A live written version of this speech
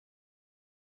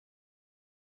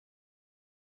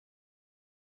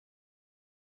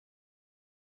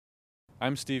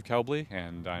I'm Steve Kelbley,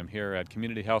 and I'm here at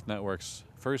Community Health Network's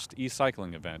first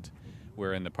e-cycling event.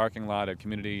 We're in the parking lot at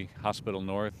Community Hospital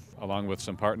North. Along with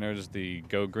some partners, the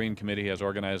Go Green Committee has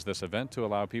organized this event to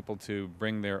allow people to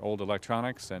bring their old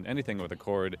electronics and anything with a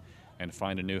cord and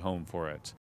find a new home for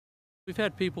it. We've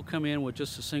had people come in with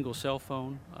just a single cell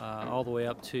phone, all the way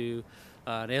up to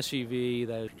an SUV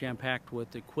that is jam-packed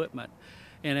with equipment.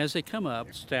 And as they come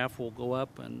up, staff will go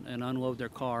up and unload their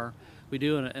car. We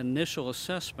do an initial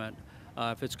assessment.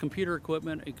 If it's computer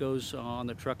equipment, it goes on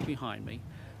the truck behind me.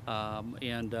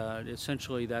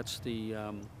 Essentially that's the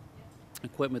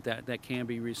equipment that can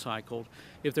be recycled.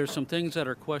 If there's some things that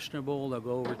are questionable, they'll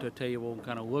go over to a table and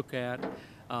kind of look at,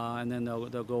 and then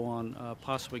they'll go on,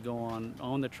 possibly go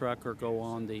on the truck or go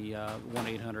on the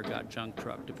 1-800-GOT-JUNK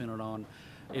truck, depending on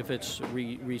if it's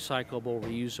recyclable,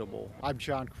 reusable. I'm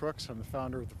John Crooks. I'm the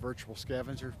founder of the Virtual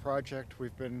Scavengers Project.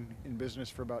 We've been in business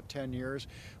for about 10 years.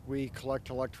 We collect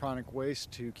electronic waste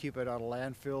to keep it out of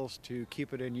landfills, to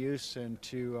keep it in use, and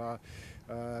to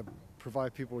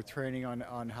provide people with training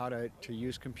on how to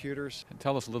use computers. And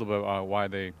tell us a little bit about why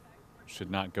they should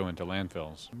not go into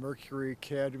landfills. Mercury,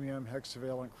 cadmium,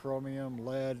 hexavalent chromium,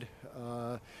 lead.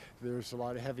 There's a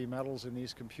lot of heavy metals in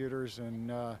these computers,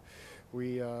 and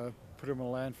we put them in a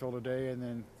landfill today, and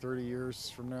then 30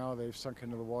 years from now they've sunk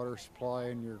into the water supply,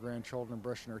 and your grandchildren are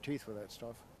brushing their teeth with that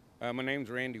stuff. My name's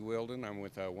Randy Wilden. I'm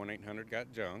with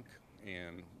 1-800-GOT-JUNK,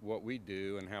 and what we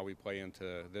do and how we play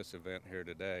into this event here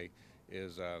today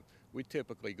is we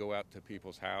typically go out to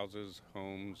people's houses,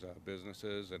 homes,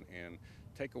 businesses, and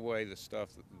take away the stuff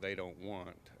that they don't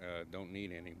want, don't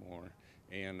need anymore.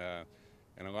 And a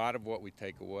lot of what we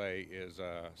take away is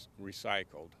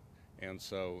recycled. And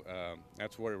so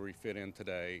that's where we fit in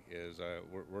today. Is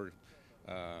we're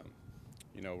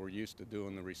used to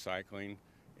doing the recycling,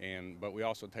 but we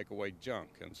also take away junk.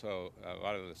 And so a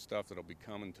lot of the stuff that'll be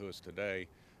coming to us today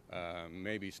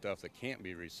may be stuff that can't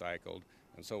be recycled.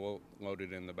 And so we'll load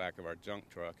it in the back of our junk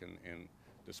truck and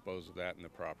dispose of that in the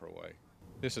proper way.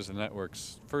 This is the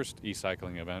network's first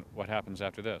e-cycling event. What happens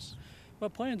after this? Well,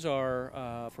 plans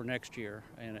are for next year,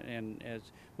 and as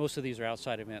most of these are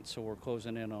outside events, so we're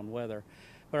closing in on weather.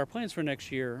 But our plans for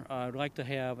next year, I'd like to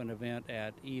have an event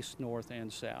at East, North,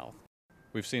 and South.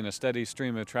 We've seen a steady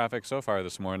stream of traffic so far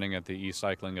this morning at the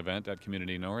e-cycling event at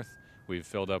Community North. We've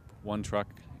filled up one truck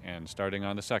and starting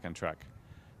on the second truck.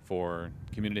 For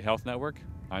Community Health Network,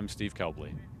 I'm Steve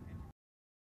Kelbley.